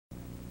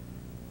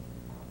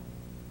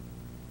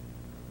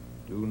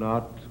Do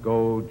not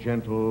go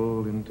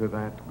gentle into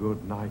that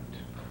good night.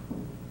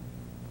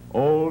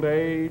 Old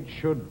age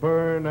should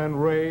burn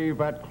and rave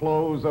at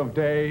close of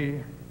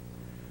day.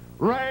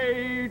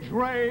 Rage,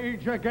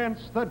 rage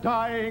against the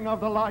dying of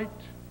the light.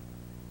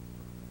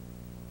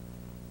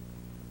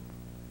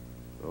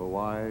 The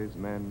wise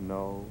men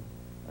know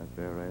at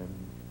their end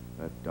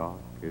that dark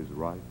is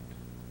right,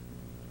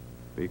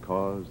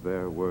 because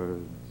their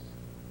words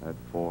had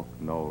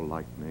forked no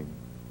lightning.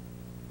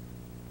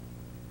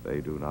 They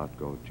do not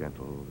go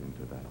gentle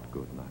into that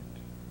good night.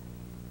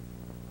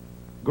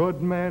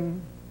 Good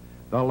men,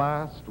 the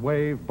last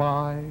wave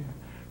by,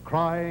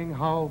 crying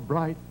how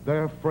bright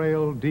their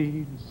frail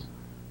deeds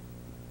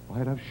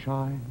might have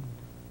shined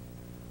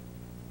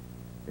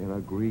in a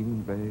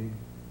green bay.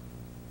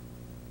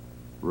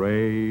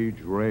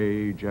 Rage,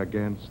 rage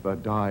against the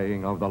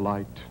dying of the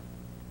light.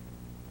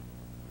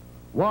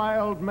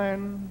 Wild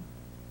men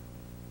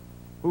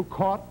who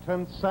caught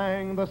and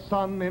sang the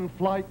sun in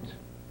flight,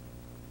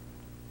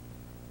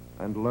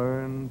 and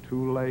learned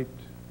too late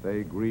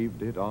they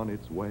grieved it on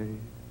its way.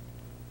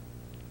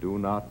 Do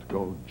not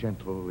go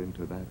gentle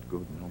into that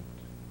good night.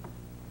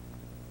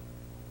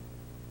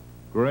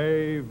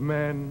 Grave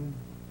men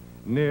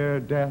near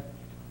death,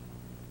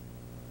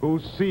 who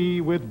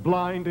see with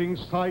blinding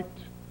sight,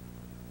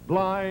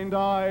 blind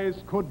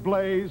eyes could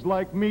blaze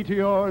like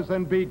meteors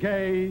and be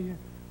gay.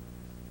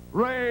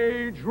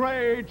 Rage,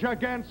 rage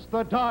against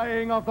the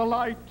dying of the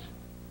light.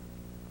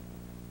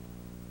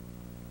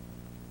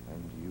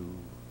 And you,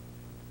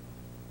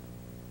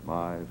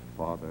 my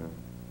father,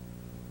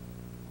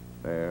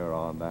 there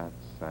on that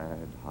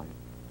sad height,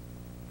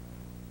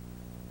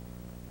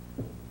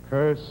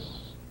 curse,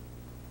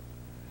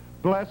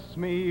 bless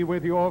me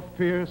with your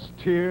fierce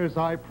tears,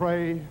 I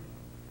pray.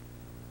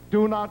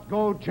 Do not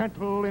go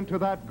gentle into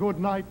that good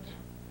night.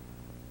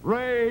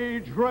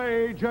 Rage,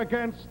 rage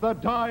against the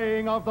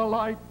dying of the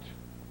light.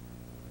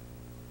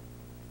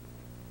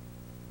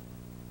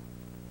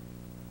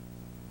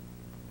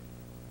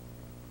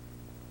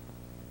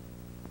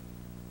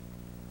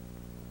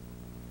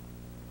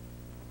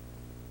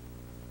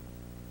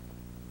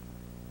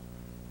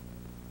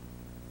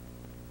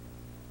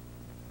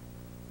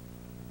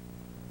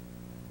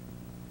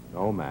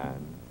 No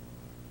man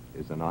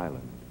is an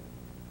island,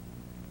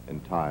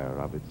 entire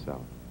of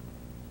itself.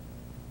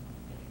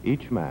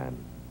 Each man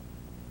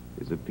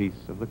is a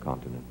piece of the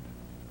continent,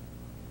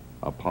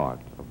 a part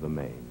of the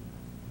main.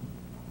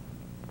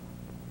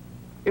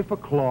 If a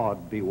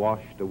clod be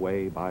washed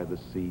away by the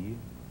sea,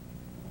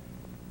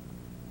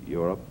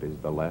 Europe is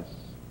the less,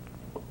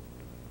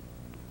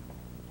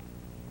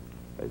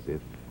 as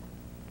if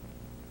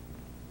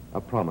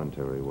a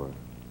promontory were,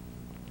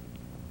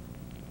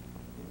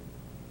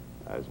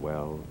 as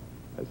well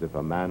as if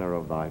a manor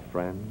of thy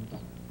friends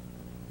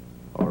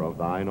or of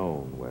thine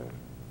own were.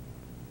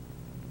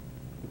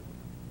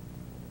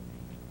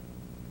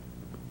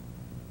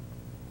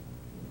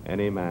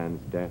 Any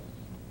man's death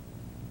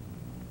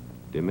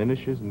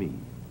diminishes me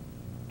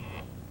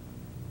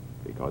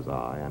because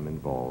I am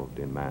involved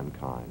in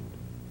mankind.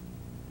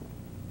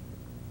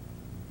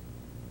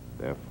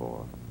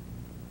 Therefore,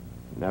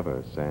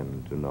 never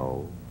send to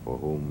know for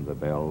whom the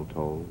bell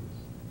tolls.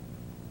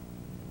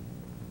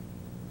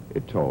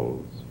 It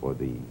tolls for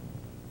thee.